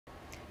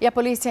E a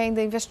polícia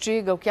ainda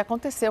investiga o que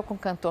aconteceu com o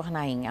cantor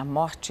Nahim. A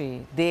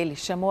morte dele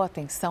chamou a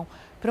atenção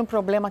para um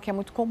problema que é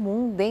muito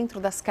comum dentro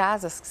das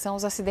casas, que são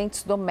os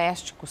acidentes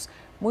domésticos,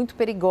 muito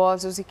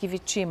perigosos e que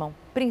vitimam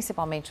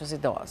principalmente os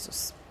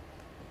idosos.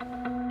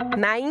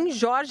 Nahim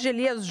Jorge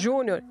Elias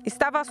Júnior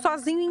estava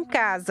sozinho em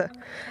casa.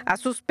 A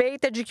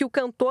suspeita é de que o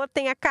cantor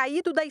tenha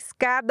caído da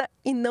escada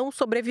e não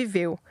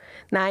sobreviveu.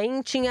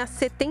 Nahim tinha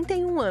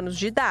 71 anos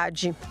de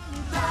idade.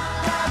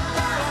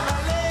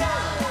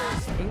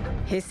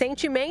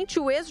 Recentemente,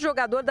 o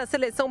ex-jogador da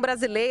seleção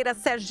brasileira,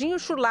 Serginho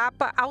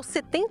Chulapa, aos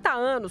 70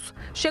 anos,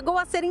 chegou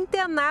a ser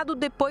internado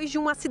depois de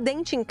um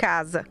acidente em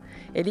casa.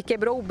 Ele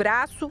quebrou o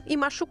braço e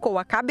machucou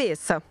a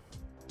cabeça.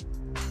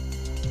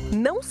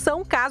 Não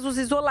são casos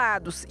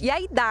isolados e a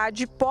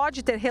idade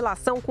pode ter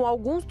relação com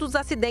alguns dos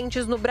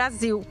acidentes no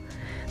Brasil.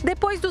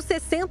 Depois dos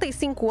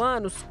 65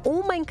 anos,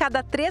 1 em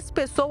cada 3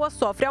 pessoas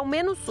sofre ao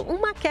menos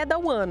uma queda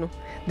ao ano.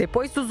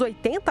 Depois dos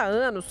 80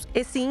 anos,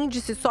 esse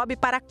índice sobe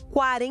para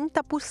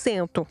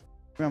 40%.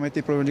 Minha mãe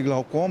tem problema de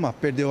glaucoma,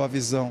 perdeu a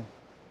visão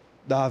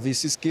da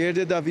vista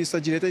esquerda e da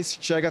vista direita e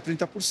chega a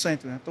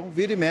 30%. Né? Então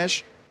vira e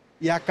mexe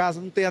e a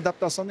casa não tem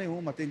adaptação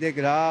nenhuma, tem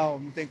degrau,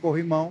 não tem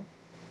corrimão.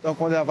 Então,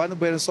 quando ela vai no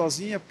banheiro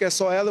sozinha, porque é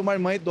só ela e uma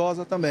irmã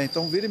idosa também.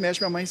 Então, vira e mexe,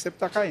 minha mãe sempre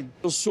está caindo.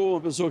 Eu sou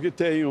uma pessoa que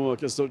tem uma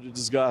questão de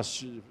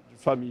desgaste de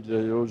família.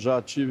 Eu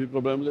já tive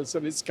problema de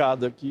descer na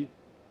escada aqui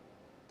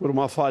por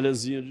uma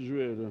falhazinha de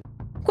joelho.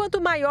 Quanto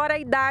maior a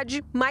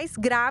idade, mais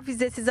graves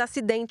esses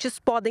acidentes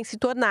podem se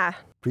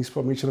tornar.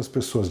 Principalmente nas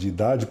pessoas de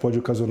idade, pode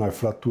ocasionar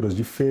fraturas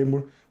de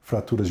fêmur,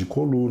 fraturas de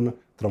coluna,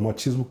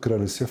 traumatismo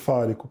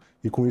crânioencefálico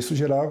e, com isso,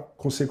 gerar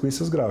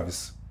consequências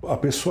graves. A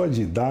pessoa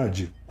de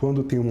idade,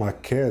 quando tem uma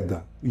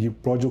queda e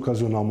pode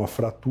ocasionar uma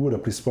fratura,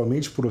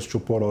 principalmente por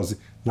osteoporose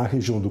na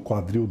região do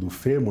quadril do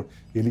fêmur,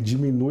 ele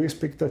diminui a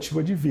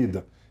expectativa de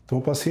vida. Então,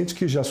 o paciente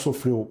que já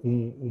sofreu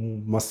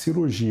uma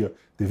cirurgia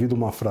devido a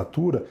uma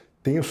fratura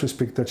tem a sua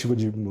expectativa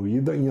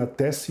diminuída em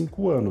até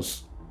 5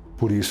 anos.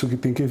 Por isso que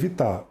tem que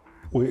evitar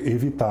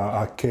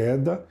a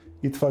queda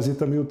e fazer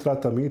também o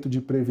tratamento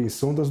de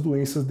prevenção das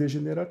doenças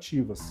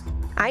degenerativas.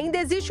 Ainda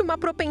existe uma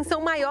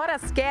propensão maior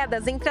às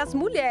quedas entre as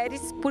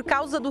mulheres por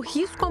causa do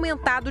risco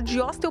aumentado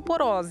de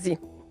osteoporose.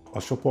 A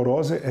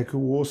osteoporose é que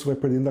o osso vai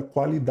perdendo a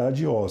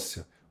qualidade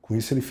óssea. Com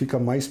isso ele fica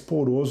mais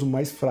poroso,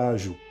 mais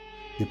frágil.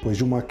 Depois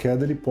de uma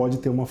queda ele pode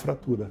ter uma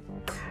fratura.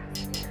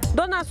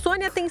 Dona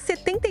Sônia tem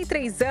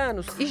 73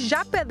 anos e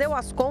já perdeu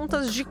as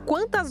contas de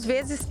quantas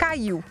vezes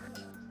caiu.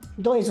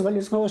 2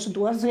 olhos roxos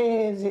 2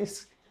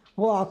 vezes.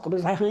 O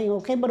óculos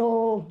arranhou,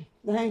 quebrou,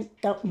 né?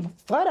 Então,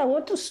 fora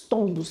outros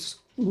tombos,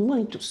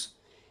 muitos.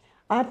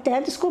 Até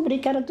descobrir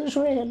que era do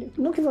joelho.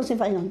 No que você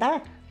vai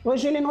andar, o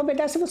joelho não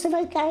obedece,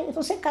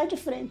 você cai de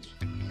frente.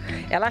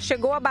 Ela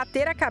chegou a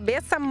bater a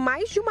cabeça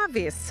mais de uma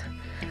vez.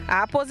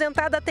 A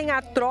aposentada tem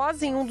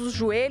artrose em um dos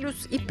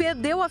joelhos e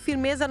perdeu a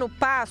firmeza no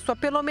passo há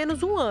pelo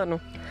menos 1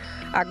 ano.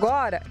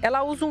 Agora,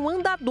 ela usa um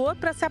andador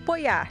para se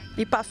apoiar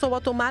e passou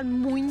a tomar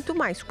muito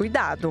mais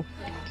cuidado.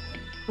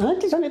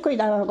 Antes eu me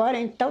cuidava, agora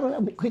então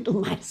eu me cuido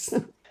mais.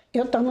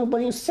 Eu tomo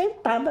banho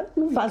sentada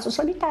no vaso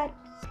sanitário,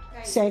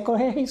 sem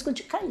correr risco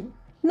de cair.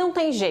 Não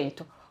tem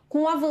jeito.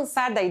 Com o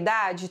avançar da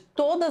idade,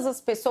 todas as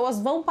pessoas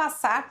vão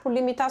passar por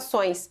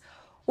limitações.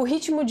 O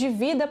ritmo de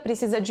vida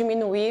precisa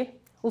diminuir,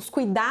 os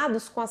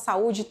cuidados com a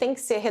saúde têm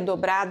que ser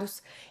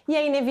redobrados e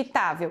é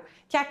inevitável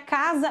que a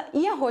casa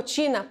e a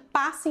rotina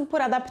passem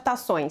por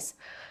adaptações.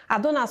 A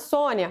dona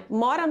Sônia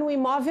mora no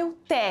imóvel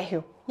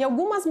térreo e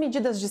algumas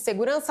medidas de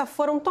segurança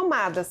foram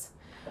tomadas.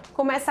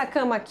 Como essa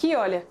cama aqui,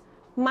 olha,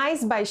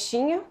 mais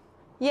baixinha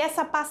e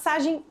essa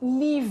passagem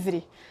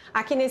livre.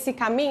 Aqui nesse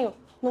caminho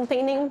não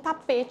tem nenhum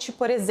tapete,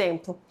 por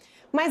exemplo.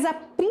 Mas a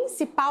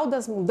principal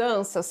das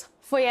mudanças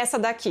foi essa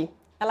daqui.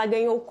 Ela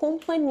ganhou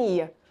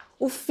companhia.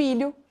 O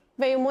filho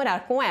veio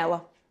morar com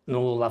ela.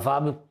 No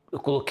lavabo eu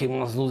coloquei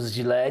umas luzes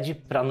de LED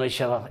para a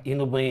noite ela ir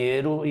no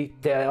banheiro e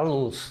ter a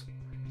luz,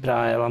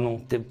 para ela não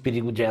ter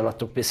perigo de ela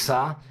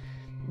tropeçar.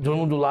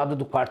 Durmo do lado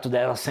do quarto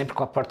dela, sempre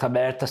com a porta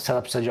aberta. Se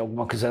ela precisar de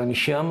alguma coisa, ela me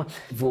chama.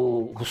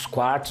 Vou os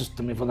quartos,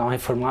 também vou dar uma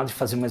reformada e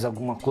fazer mais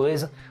alguma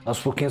coisa. Aos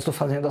pouquinhos estou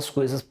fazendo as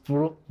coisas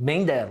pro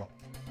bem dela.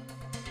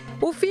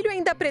 O filho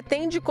ainda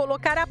pretende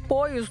colocar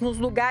apoios nos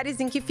lugares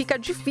em que fica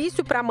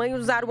difícil para a mãe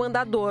usar o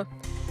andador.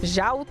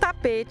 Já o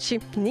tapete,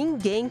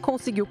 ninguém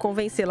conseguiu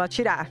convencê-la a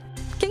tirar.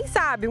 Quem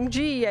sabe um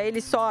dia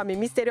ele some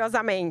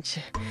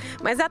misteriosamente.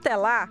 Mas até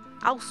lá,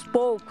 aos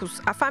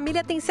poucos, a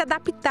família tem se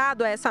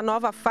adaptado a essa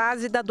nova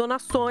fase da dona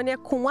Sônia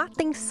com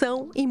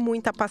atenção e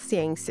muita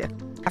paciência.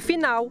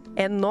 Afinal,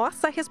 é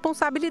nossa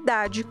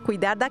responsabilidade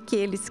cuidar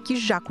daqueles que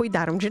já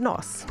cuidaram de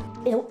nós.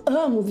 Eu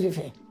amo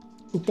viver,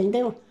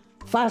 entendeu?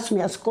 Faço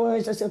minhas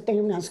coisas, eu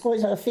tenho minhas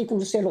coisas, eu fico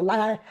no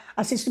celular,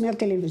 assisto minha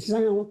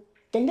televisão,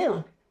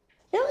 entendeu?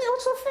 Eu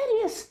sou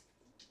feliz,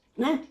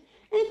 né?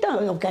 Então,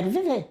 eu quero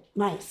viver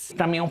mais.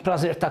 Para mim é um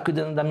prazer estar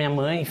cuidando da minha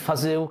mãe e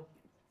fazer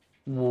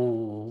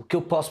o que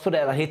eu posso por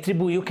ela,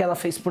 retribuir o que ela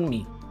fez por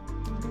mim.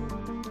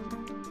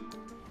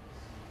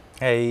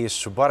 É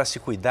isso, bora se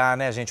cuidar,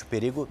 né, gente? O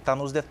perigo tá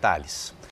nos detalhes.